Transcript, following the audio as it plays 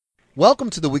Welcome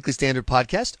to the Weekly Standard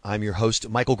Podcast. I'm your host,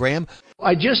 Michael Graham.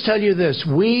 I just tell you this,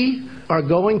 we are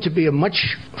going to be a much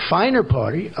finer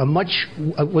party,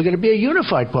 we're going to be a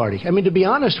unified party. I mean, to be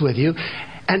honest with you,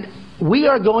 and we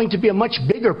are going to be a much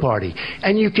bigger party,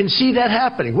 and you can see that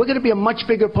happening. We're going to be a much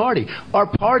bigger party. Our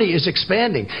party is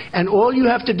expanding, and all you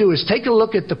have to do is take a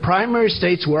look at the primary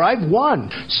states where I've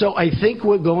won. So I think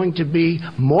we're going to be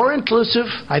more inclusive,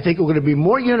 I think we're going to be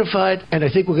more unified, and I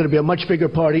think we're going to be a much bigger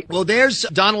party. Well, there's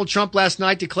Donald Trump last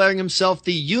night declaring himself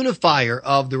the unifier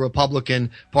of the Republican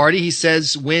Party. He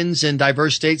says wins in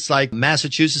diverse states like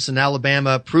Massachusetts and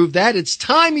Alabama prove that. It's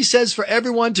time, he says, for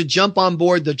everyone to jump on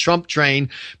board the Trump train.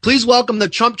 Please welcome the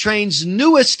Trump train's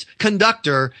newest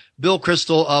conductor, Bill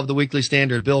KRISTOL of the Weekly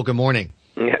Standard. Bill, good morning.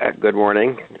 Yeah, good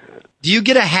morning. Do you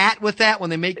get a hat with that when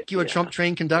they make you a Trump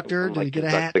train conductor? Do you get a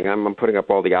hat? I'm putting up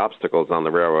all the obstacles on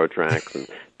the railroad tracks and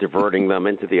diverting them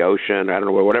into the ocean. I don't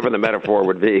know, whatever the metaphor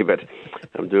would be, but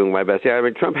I'm doing my best. Yeah, I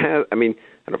mean, I don't know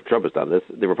if Trump has done this.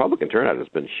 The Republican turnout has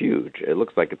been huge. It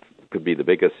looks like it could be the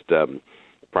biggest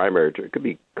primary. It could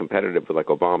be competitive with like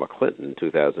Obama-Clinton in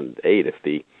 2008 if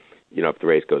the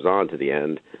race goes on to the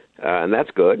end. And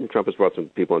that's good. And Trump has brought some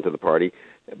people into the party.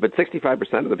 But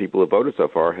 65% of the people who voted so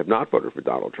far have not voted for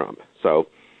Donald Trump. So,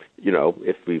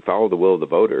 if we follow the will of the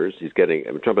voters,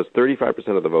 Trump has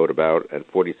 35% of the vote about and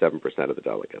 47% of the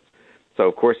delegates. So,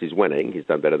 of course, he's winning. He's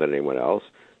done better than anyone else.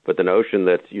 But the notion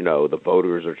that, the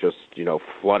voters are just,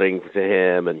 flooding to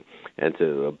him and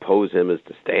to oppose him is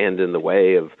to stand in the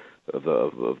way of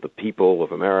the people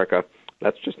of America,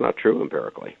 that's just not true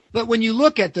empirically. But when you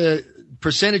look at the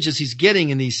percentages he's getting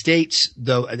in these states,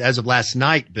 though, as of last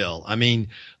night, Bill, I mean,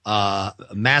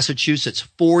 Massachusetts,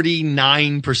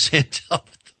 49% of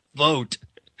the vote.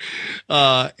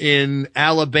 In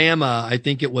Alabama, I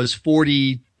think it was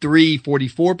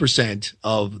 44%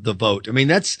 of the vote. I mean,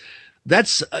 that's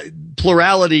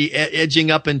plurality edging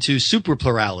up into super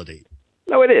plurality.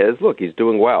 No, it is. Look, he's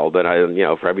doing well. But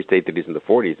for every state that he's in the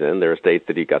 40s in, there are states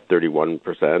that he got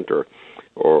 31%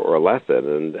 or less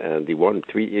in, and he won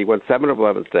 7 of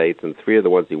 11 states, and 3 of the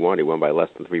ones he won by less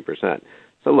than 3%.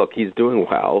 So look, he's doing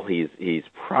well. He's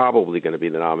probably going to be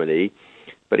the nominee.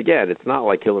 But again, it's not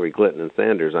like Hillary Clinton and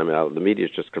Sanders. I mean, the media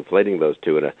is just conflating those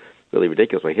two in a really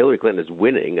ridiculous way. Hillary Clinton is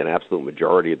winning an absolute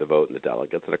majority of the vote in the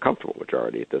delegates, and a comfortable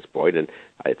majority at this point, and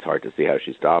it's hard to see how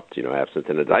she stopped, absent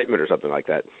an indictment or something like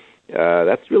that.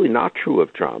 That's really not true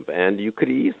of Trump, and you could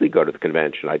easily go to the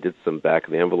convention. I did some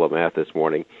back-of-the-envelope math this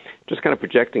morning, just kind of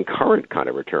projecting current kind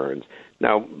of returns.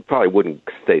 Now, probably wouldn't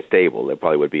stay stable. There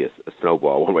probably would be a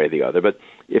snowball one way or the other, but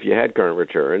if you had current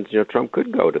returns, Trump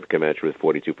could go to the convention with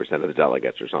 42% of the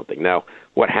delegates or something. Now,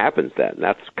 what happens then?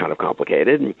 That's kind of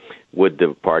complicated. And would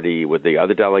the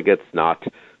other delegates not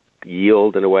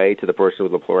yield in a way to the person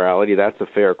with the plurality? That's a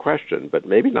fair question, but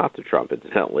maybe not to Trump,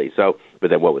 incidentally. So, but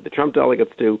then what would the Trump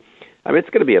delegates do? I mean,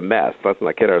 it's going to be a mess. Let's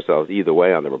not kid ourselves either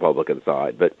way on the Republican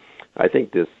side. But I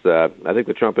think the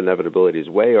Trump inevitability is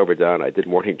way overdone. I did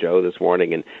Morning Joe this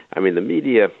morning, and I mean, the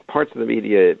media, parts of the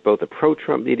media, both the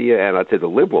pro-Trump media and I'd say the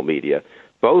liberal media,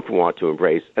 both want to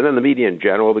embrace, and then the media in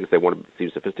general, because they want to seem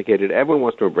sophisticated, everyone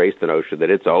wants to embrace the notion that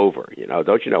it's over.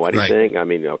 Don't you know anything? Right. I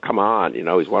mean, come on,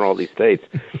 he's won all these states.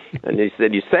 And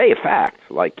you say a fact,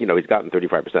 like, he's gotten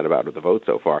 35% about of the vote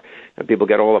so far, and people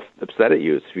get all upset at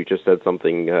you if you just said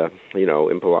something,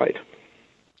 impolite.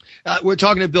 We're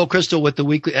talking to Bill KRISTOL with the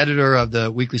weekly editor of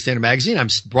the Weekly Standard Magazine. I'm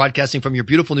broadcasting from your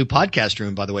beautiful new podcast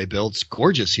room, by the way, Bill. It's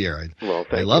gorgeous here.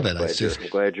 I love it. I'm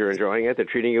glad you're enjoying it. They're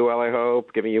treating you well, I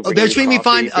hope. They're treating me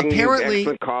fine. Apparently,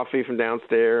 excellent coffee from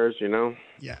downstairs.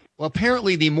 Yeah. Well,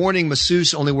 apparently the morning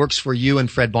masseuse only works for you and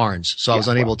Fred Barnes, so I was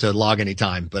unable to log any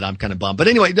time. But I'm kind of bummed. But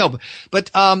anyway, no.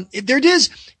 But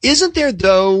isn't there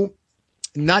though?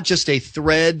 Not just a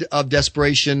thread of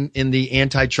desperation in the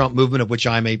anti-Trump movement, of which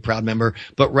I'm a proud member,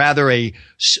 but rather a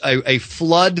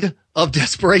flood of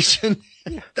desperation.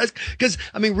 That's because,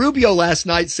 Rubio last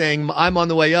night saying I'm on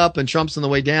the way up and Trump's on the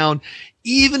way down.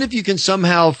 Even if you can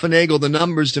somehow finagle the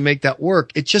numbers to make that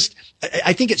work,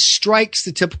 I think it strikes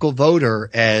the typical voter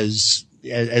as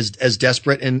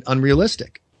desperate and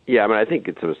unrealistic. Yeah, I think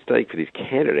it's a mistake for these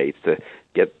candidates to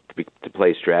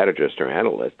play strategist or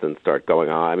analyst and start going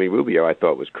on. Rubio I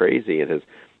thought was crazy in his,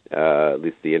 at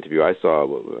least the interview I saw, I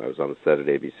was on the set at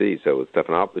ABC, so with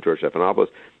George Stephanopoulos,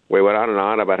 where he went on and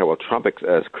on about how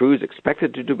Cruz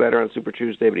expected to do better on Super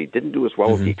Tuesday, but he didn't do as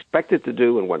well as he expected to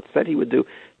do and once said he would do.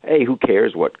 A, who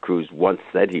cares what Cruz once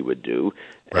said he would do?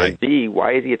 Right. And B,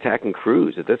 why is he attacking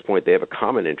Cruz? At this point, they have a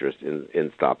common interest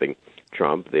in stopping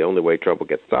Trump. The only way Trump will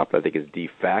get stopped, I think, is de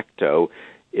facto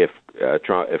if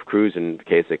Cruz and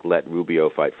Kasich let Rubio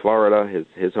fight Florida,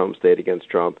 his home state, against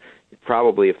Trump.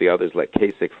 Probably if the others let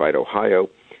Kasich fight Ohio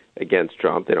against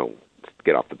Trump, they don't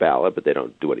get off the ballot, but they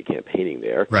don't do any campaigning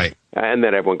there. Right. And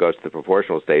then everyone goes to the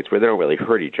proportional states where they don't really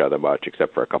hurt each other much,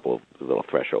 except for a couple of little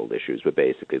threshold issues, but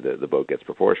basically the vote gets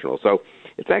proportional. So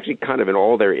it's actually kind of in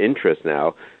all their interest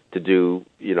now to do,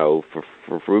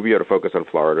 for Rubio to focus on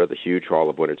Florida, the huge haul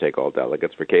of winner-take-all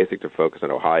delegates, for Kasich to focus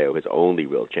on Ohio, his only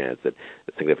real chance at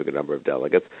a significant number of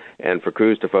delegates, and for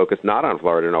Cruz to focus not on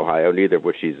Florida and Ohio, neither of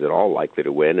which he's at all likely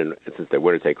to win. And since they're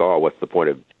winner-take-all, what's the point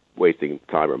of wasting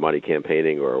time or money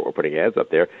campaigning or putting ads up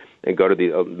there, and go to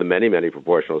the many, many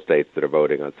proportional states that are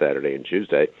voting on Saturday and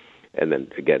Tuesday, and then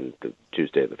again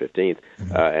Tuesday the 15th,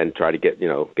 and try to get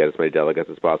as many delegates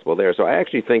as possible there. So I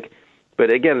actually think,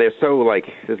 but again, they're so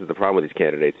this is the problem with these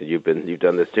candidates, and you've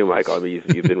done this too, Michael. I mean,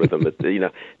 you've been with them, but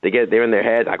they're in their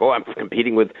head like, oh, I'm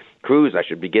competing with Cruz. I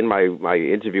should begin my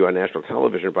interview on national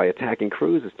television by attacking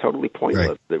Cruz. It's totally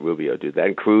pointless that Rubio do that,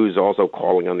 and Cruz also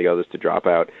calling on the others to drop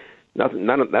out. That's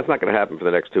not going to happen for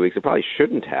the next 2 weeks. It probably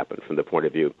shouldn't happen from the point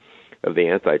of view of the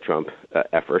anti-Trump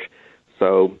effort.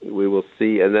 So we will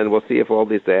see, and then we'll see if all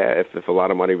these if a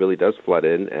lot of money really does flood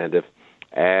in, and if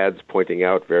ads pointing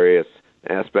out various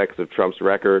aspects of Trump's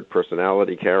record,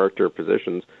 personality, character,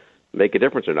 positions make a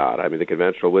difference or not. I mean, the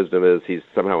conventional wisdom is he's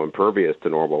somehow impervious to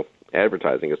normal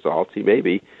advertising assaults. He may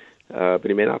be. But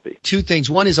he may not be. Two things.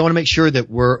 One is I want to make sure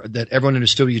that everyone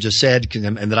understood what you just said,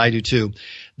 and that I do too,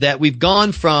 that we've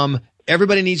gone from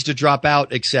everybody needs to drop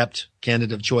out except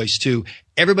candidate of choice to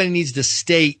everybody needs to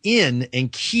stay in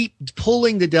and keep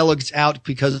pulling the delegates out,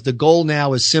 because the goal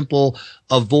now is simple: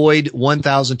 avoid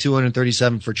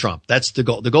 1,237 for Trump. That's the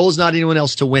goal. The goal is not anyone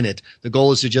else to win it. The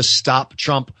goal is to just stop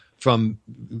Trump from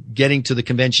getting to the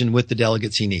convention with the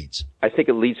delegates he needs. I think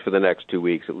at least for the next 2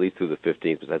 weeks, at least through the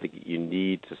 15th, because I think you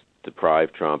need to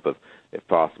deprive Trump of, if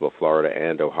possible, Florida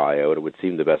and Ohio. And it would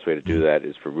seem the best way to do that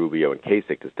is for Rubio and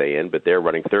Kasich to stay in, but they're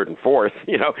running third and fourth,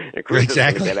 and Cruz is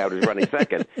going to get out, is running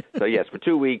second. So yes, for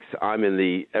 2 weeks, I'm in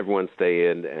the everyone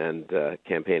stay in and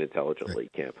campaign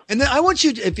intelligently camp. And then I want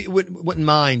you to, if you wouldn't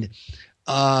mind,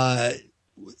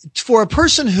 for a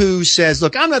person who says,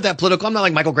 look, I'm not that political. I'm not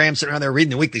like Michael Graham sitting around there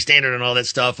reading the Weekly Standard and all that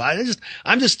stuff.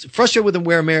 I'm just frustrated with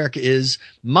where America is.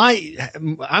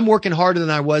 I'm working harder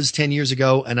than I was 10 years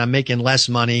ago, and I'm making less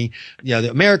money.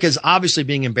 America is obviously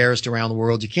being embarrassed around the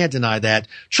world. You can't deny that.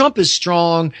 Trump is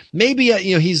strong. Maybe,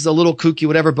 he's a little kooky,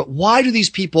 whatever, but why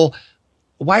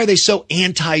are they so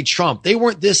anti-Trump? They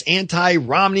weren't this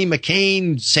anti-Romney,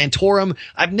 McCain, Santorum.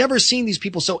 I've never seen these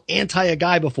people so anti a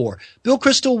guy before. Bill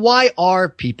Kristol, why are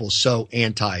people so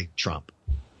anti-Trump?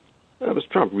 Well, because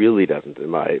Trump really doesn't, in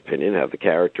my opinion, have the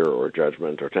character or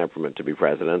judgment or temperament to be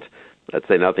president. I'd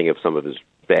say nothing of some of his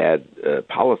bad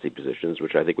policy positions,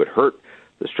 which I think would hurt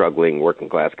the struggling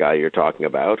working-class guy you're talking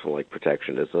about, like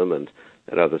protectionism and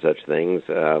other such things.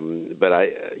 But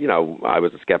I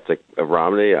was a skeptic of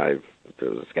Romney. I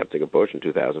was a skeptic of Bush in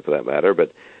 2000, for that matter.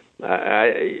 But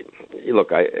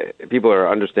people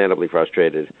are understandably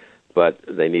frustrated, but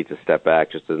they need to step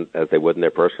back just as they would in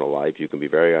their personal life. You can be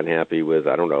very unhappy with,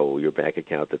 your bank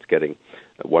account that's getting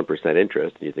 1%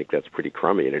 interest, and you think that's pretty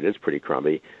crummy, and it is pretty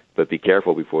crummy. But be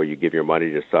careful before you give your money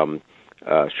to some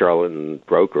charlatan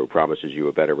broker who promises you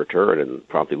a better return and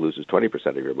promptly loses 20%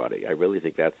 of your money. I really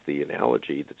think that's the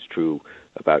analogy that's true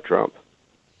about Trump.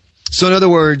 So in other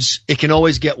words, it can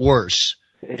always get worse.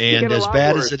 And as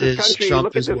bad as it is,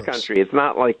 Trump is worse. Look at this country. It's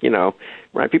not like,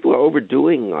 right? People are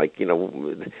overdoing,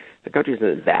 the country isn't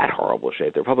in that horrible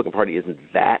shape. The Republican Party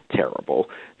isn't that terrible.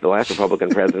 The last Republican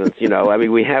presidents,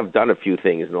 we have done a few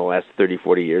things in the last 30,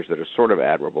 40 years that are sort of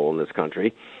admirable in this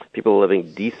country. People are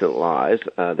living decent lives.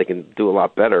 They can do a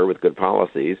lot better with good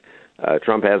policies.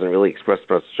 Trump hasn't really expressed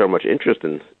so much interest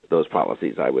in those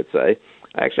policies, I would say.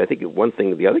 Actually, I think one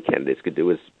thing the other candidates could do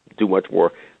is do much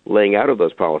more laying out of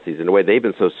those policies. In a way, they've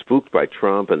been so spooked by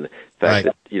Trump and the fact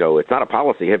that, it's not a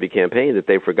policy-heavy campaign, that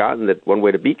they've forgotten that one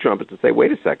way to beat Trump is to say,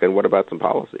 wait a second, what about some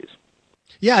policies?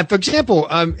 Yeah, for example,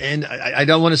 and I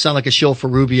don't want to sound like a shill for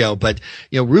Rubio, but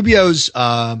Rubio's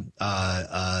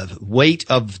weight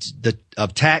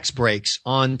of tax breaks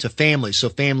onto families, so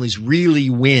families really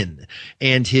win,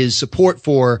 and his support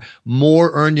for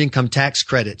more earned income tax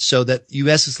credits, so that you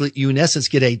in essence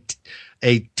get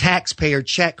a taxpayer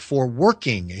check for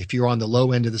working if you're on the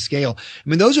low end of the scale. I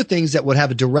mean, those are things that would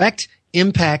have a direct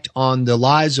impact on the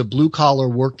lives of blue collar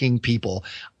working people.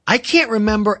 I can't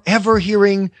remember ever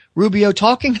hearing Rubio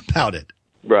talking about it.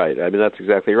 Right. I mean, that's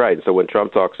exactly right. So when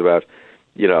Trump talks about,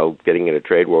 getting in a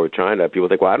trade war with China, people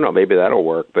think, well, I don't know, maybe that'll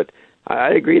work. But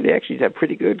I agree. They actually have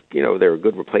pretty good, there are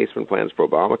good replacement plans for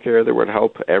Obamacare that would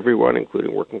help everyone,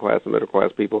 including working class and middle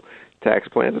class people. Tax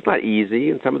plans. It's not easy,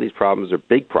 and some of these problems are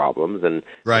big problems, and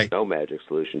right. There's no magic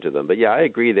solution to them. But yeah, I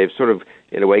agree. They've sort of,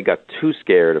 in a way, got too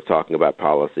scared of talking about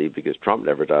policy because Trump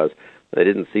never does. They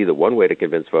didn't see that one way to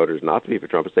convince voters not to be for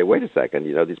Trump is say, wait a second,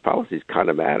 these policies kind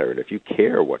of matter, and if you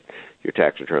care what your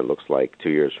tax return looks like 2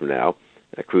 years from now,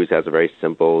 Cruz has a very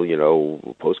simple,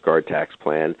 postcard tax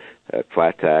plan,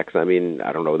 flat tax. I mean,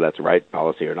 I don't know if that's the right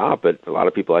policy or not, but a lot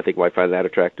of people, I think, might find that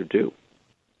attractive, too.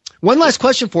 One last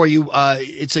question for you.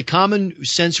 It's a common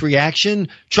sense reaction.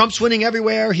 Trump's winning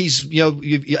everywhere. He's,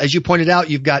 as you pointed out,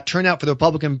 you've got turnout for the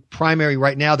Republican primary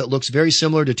right now that looks very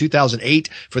similar to 2008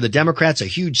 for the Democrats, a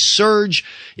huge surge.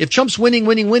 If Trump's winning,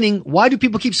 why do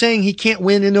people keep saying he can't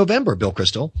win in November, Bill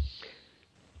Kristol?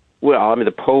 Well, I mean,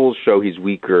 the polls show he's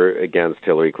weaker against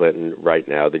Hillary Clinton right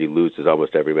now, that he loses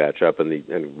almost every matchup,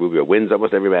 and Rubio wins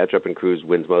almost every matchup, and Cruz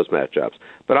wins most matchups.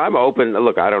 But I'm open.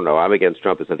 Look, I don't know. I'm against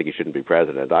Trump. I think he shouldn't be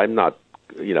president. I'm not,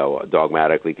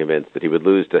 dogmatically convinced that he would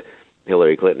lose to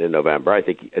Hillary Clinton in November. I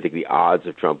think the odds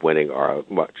of Trump winning are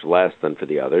much less than for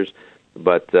the others.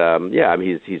 But,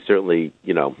 he's certainly,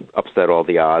 upset all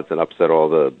the odds and upset all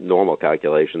the normal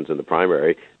calculations in the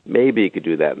primary. Maybe he could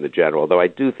do that in the general, though I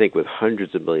do think with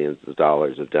hundreds of millions of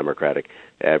dollars of Democratic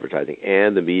advertising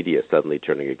and the media suddenly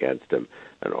turning against him,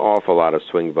 an awful lot of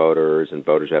swing voters and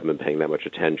voters who haven't been paying that much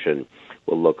attention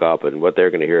will look up, and what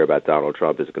they're going to hear about Donald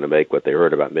Trump is going to make what they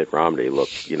heard about Mitt Romney look,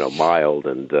 mild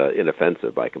and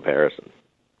inoffensive by comparison.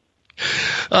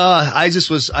 I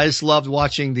just loved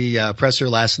watching the presser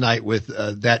last night with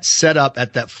that setup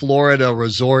at that Florida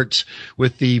resort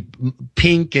with the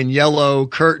pink and yellow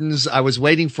curtains. I was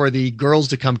waiting for the girls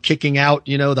to come kicking out,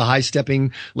 the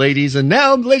high-stepping ladies. And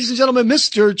now, ladies and gentlemen,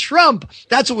 Mr. Trump.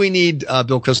 That's what we need,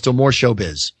 Bill Kristol, more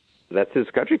showbiz. That's his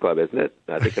country club, isn't it?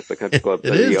 I think it's the country club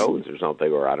that he owns or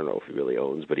something, or I don't know if he really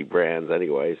owns, but he brands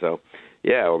anyway. So,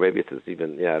 yeah, or maybe it's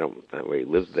even, he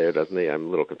lives there, doesn't he? I'm a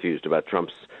little confused about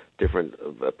Trump's different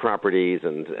properties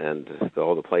and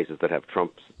all the places that have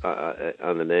Trump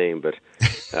on the name, but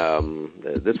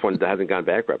this one hasn't gone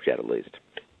bankrupt yet, at least.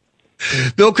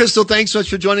 Bill Kristol, thanks so much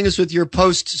for joining us with your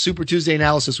post-Super Tuesday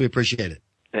analysis. We appreciate it.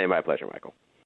 Hey, my pleasure, Michael.